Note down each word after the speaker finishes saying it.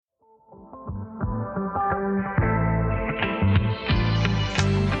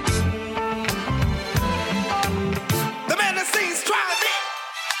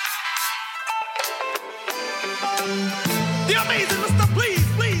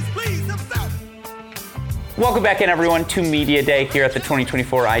Welcome back in, everyone, to Media Day here at the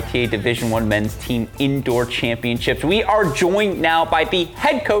 2024 ITA Division I Men's Team Indoor Championships. We are joined now by the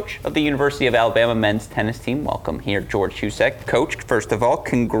head coach of the University of Alabama men's tennis team. Welcome here, George Husack. Coach, first of all,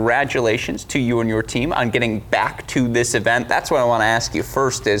 congratulations to you and your team on getting back to this event. That's what I want to ask you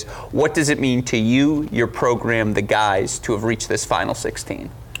first is, what does it mean to you, your program, the guys, to have reached this Final 16?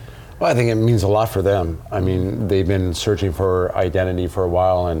 Well, I think it means a lot for them. I mean, they've been searching for identity for a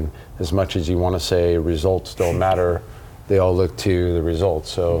while, and as much as you want to say results don't matter, they all look to the results.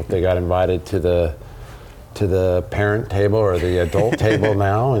 So they got invited to the parent table or the adult table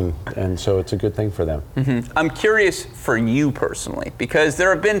now, and so it's a good thing for them. Mm-hmm. I'm curious for you personally, because there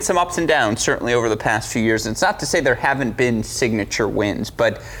have been some ups and downs certainly over the past few years. And it's not to say there haven't been signature wins,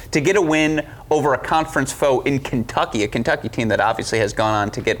 but to get a win over a conference foe in Kentucky, a Kentucky team that obviously has gone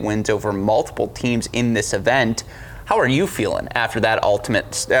on to get wins over multiple teams in this event, how are you feeling after that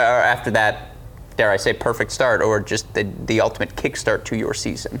dare I say, perfect start, or just the ultimate kickstart to your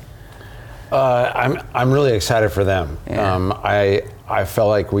season? I'm really excited for them. Yeah. I felt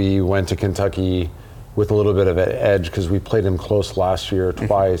like we went to Kentucky with a little bit of an edge because we played them close last year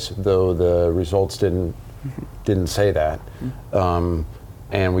twice, though the results didn't say that.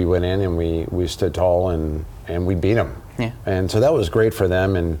 And we went in and we stood tall and we beat them. Yeah. And so that was great for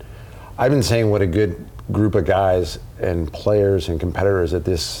them. And I've been saying what a good group of guys and players and competitors that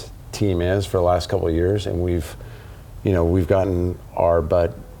this team is for the last couple of years, and we've gotten our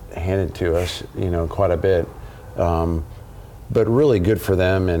butt handed to us, quite a bit, but really good for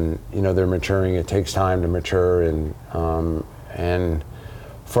them, and they're maturing. It takes time to mature, and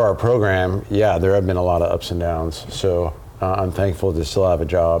for our program, there have been a lot of ups and downs. So I'm thankful to still have a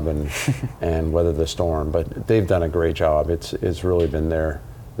job and weather the storm. But they've done a great job. It's really been their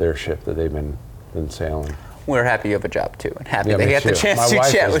ship that they've been sailing. We're happy you have a job too, and happy they get the chance My to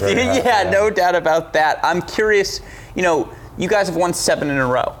wife chat is with you. very happy, Yeah, no doubt about that. I'm curious, you guys have won 7 in a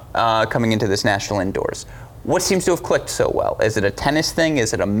row coming into this National Indoors. What seems to have clicked so well? Is it a tennis thing?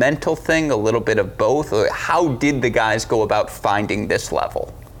 Is it a mental thing? A little bit of both? How did the guys go about finding this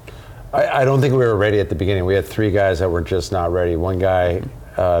level? I don't think we were ready at the beginning. We had 3 guys that were just not ready. One guy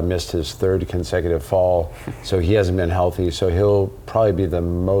missed his 3rd consecutive fall, so he hasn't been healthy. So he'll probably be the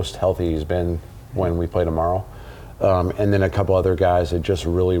most healthy he's been when we play tomorrow. And then a couple other guys that just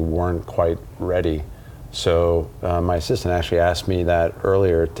really weren't quite ready. So my assistant actually asked me that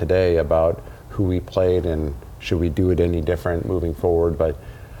earlier today about who we played and should we do it any different moving forward. But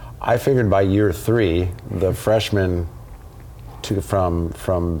I figured by year 3, the freshmen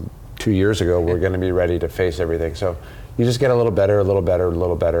from 2 years ago were going to be ready to face everything. So you just get a little better,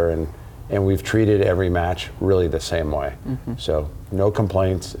 and we've treated every match really the same way. So no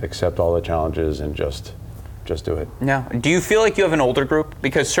complaints, accept all the challenges, and just do it. Now, do you feel like you have an older group?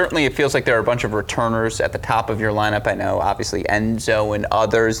 Because certainly it feels like there are a bunch of returners at the top of your lineup. I know, obviously, Enzo and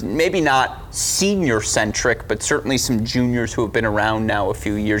others, maybe not senior-centric, but certainly some juniors who have been around now a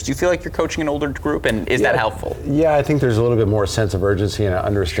few years. Do you feel like you're coaching an older group, and is that helpful? Yeah, I think there's a little bit more sense of urgency and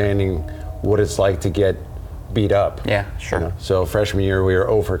understanding what it's like to get beat up. Yeah, sure. So freshman year, we were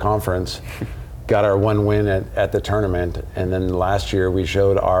 0 for conference. Got our 1 win at the tournament, and then last year we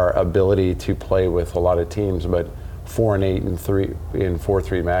showed our ability to play with a lot of teams, but 4-8 in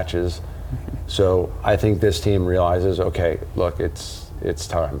 4-3 matches. So I think this team realizes, okay, look, it's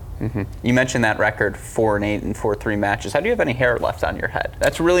time. You mentioned that record, 4-8 in 4-3 matches. How do you have any hair left on your head?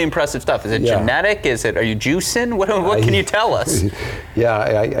 That's really impressive stuff. Is it genetic? Are you juicing? What can you tell us? Yeah,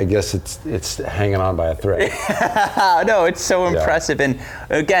 I guess it's hanging on by a thread. No, it's so impressive. And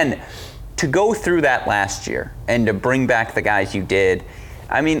again, to go through that last year and to bring back the guys you did,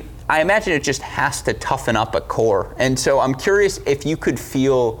 I mean, I imagine it just has to toughen up a core. And so I'm curious if you could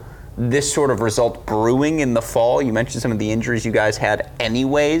feel this sort of result brewing in the fall. You mentioned some of the injuries you guys had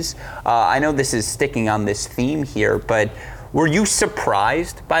anyways. I know this is sticking on this theme here, but were you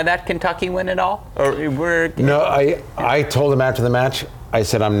surprised by that Kentucky win at all? No, I told him after the match, I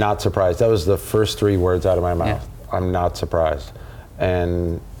said, I'm not surprised. That was the first 3 words out of my mouth. Yeah. I'm not surprised.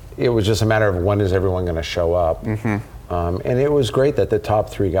 And it was just a matter of when is everyone going to show up. And it was great that the top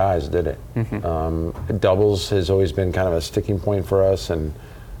 3 guys did it. Doubles has always been kind of a sticking point for us, and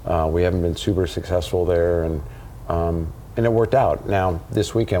we haven't been super successful there, and it worked out. Now,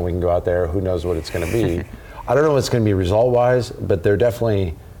 this weekend we can go out there, who knows what it's going to be. I don't know what it's going to be result-wise, but they're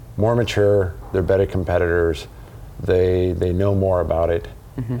definitely more mature, they're better competitors, they know more about it,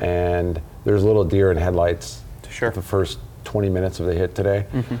 and there's a little deer in headlights the first 20 minutes of the hit today,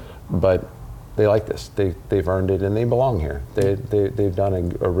 but they like this. They've earned it, and they belong here. They've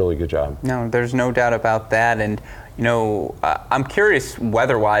done a really good job. No, there's no doubt about that. And I'm curious,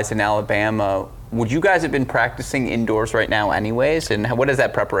 weather-wise in Alabama, would you guys have been practicing indoors right now anyways? And what does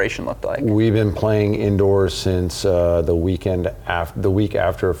that preparation look like? We've been playing indoors since the week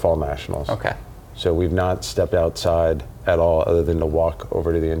after Fall Nationals. Okay. So we've not stepped outside at all other than to walk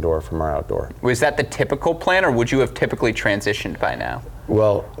over to the indoor from our outdoor. Was that the typical plan, or would you have typically transitioned by now?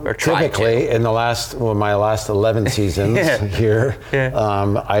 Well, typically in my last 11 seasons here,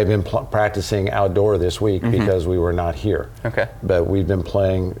 I've been practicing outdoor this week because we were not here. Okay. But we've been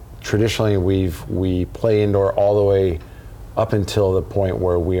playing, traditionally we play indoor all the way up until the point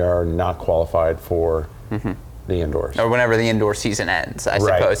where we are not qualified for the indoors. Or whenever the indoor season ends, I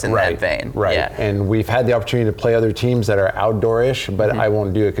suppose, in that vein. Right. Yeah. And we've had the opportunity to play other teams that are outdoor-ish, but I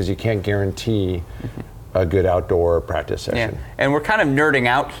won't do it because you can't guarantee a good outdoor practice session. Yeah. And we're kind of nerding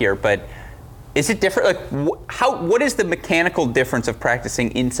out here, but is it different? Like, what is the mechanical difference of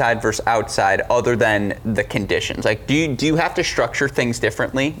practicing inside versus outside, other than the conditions? Like, do you have to structure things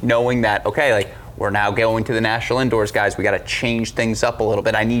differently, knowing that, okay, like, we're now going to the national indoors, guys, we got to change things up a little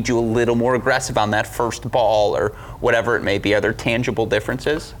bit. I need you a little more aggressive on that first ball, or whatever it may be. Are there tangible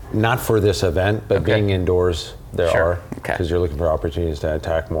differences? Not for this event, but being indoors, there are, Okay. because you're looking for opportunities to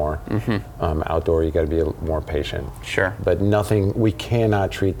attack more. Outdoor, you got to be more patient. Sure. But nothing, we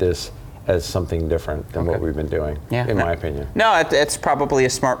cannot treat this as something different than what we've been doing, in my opinion. No, it's probably a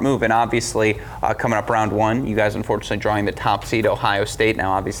smart move. And obviously, coming up round one, you guys unfortunately drawing the top seed, Ohio State.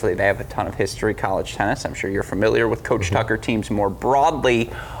 Now, obviously, they have a ton of history, college tennis. I'm sure you're familiar with Coach Tucker teams more broadly.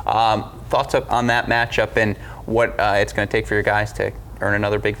 Thoughts on that matchup and what it's going to take for your guys to earn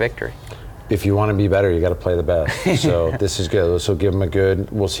another big victory? If you want to be better, you got to play the best. So this is good. So give them a good,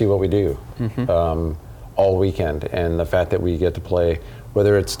 we'll see what we do all weekend. And the fact that we get to play,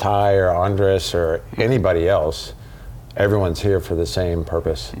 whether it's Ty or Andres or anybody else, everyone's here for the same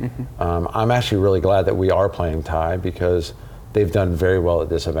purpose. I'm actually really glad that we are playing Ty, because they've done very well at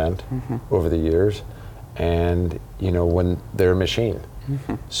this event over the years. And, you know, when they're a machine.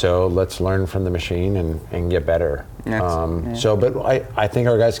 So let's learn from the machine and get better. But I think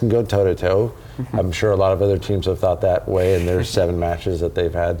our guys can go toe-to-toe. I'm sure a lot of other teams have thought that way, and there's 7 matches that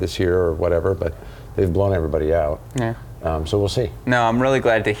they've had this year or whatever, but they've blown everybody out. So we'll see. No, I'm really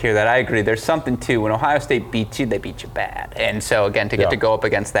glad to hear that. I agree. There's something, too. When Ohio State beats you, they beat you bad. And so, again, to get to go up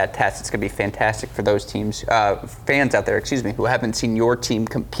against that test, it's going to be fantastic for those teams, fans out there, who haven't seen your team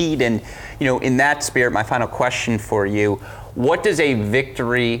compete. And, you know, in that spirit, my final question for you, what does a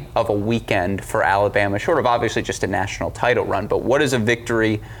victory of a weekend for Alabama, short of obviously just a national title run, but what does a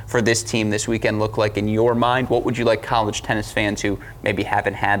victory for this team this weekend look like in your mind? What would you like college tennis fans who maybe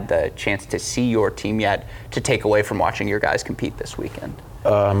haven't had the chance to see your team yet to take away from watching your guys compete this weekend?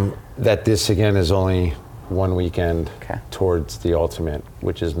 That this, again, is only one weekend towards the ultimate,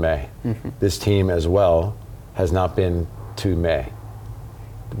 which is May. This team as well has not been to May.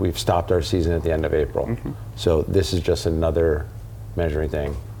 We've stopped our season at the end of April. So this is just another measuring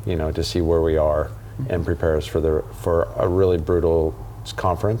thing, you know, to see where we are and prepare us for a really brutal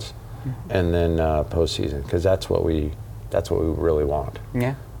conference and then postseason, because that's what we really want.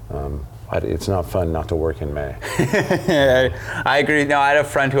 It's not fun not to work in May. I agree. No, I had a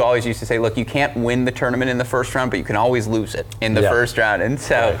friend who always used to say, look, you can't win the tournament in the first round, but you can always lose it in the first round. And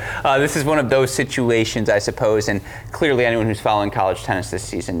so this is one of those situations, I suppose. And clearly anyone who's following college tennis this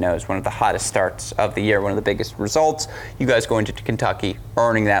season knows one of the hottest starts of the year, one of the biggest results. You guys going to Kentucky,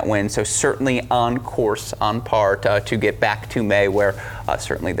 earning that win. So certainly on course, on par to get back to May, where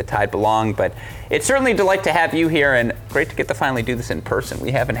certainly the Tide belong. But it's certainly a delight to have you here, and great to get to finally do this in person.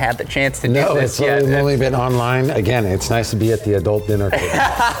 We haven't had the chance to do this yet. It's only been online. Again, it's nice to be at the adult dinner table.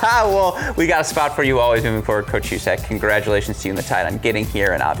 Well, we got a spot for you always moving forward, Coach Husack. Congratulations to you and the Tide on getting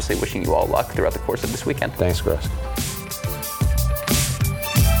here, and obviously wishing you all luck throughout the course of this weekend. Thanks, Chris.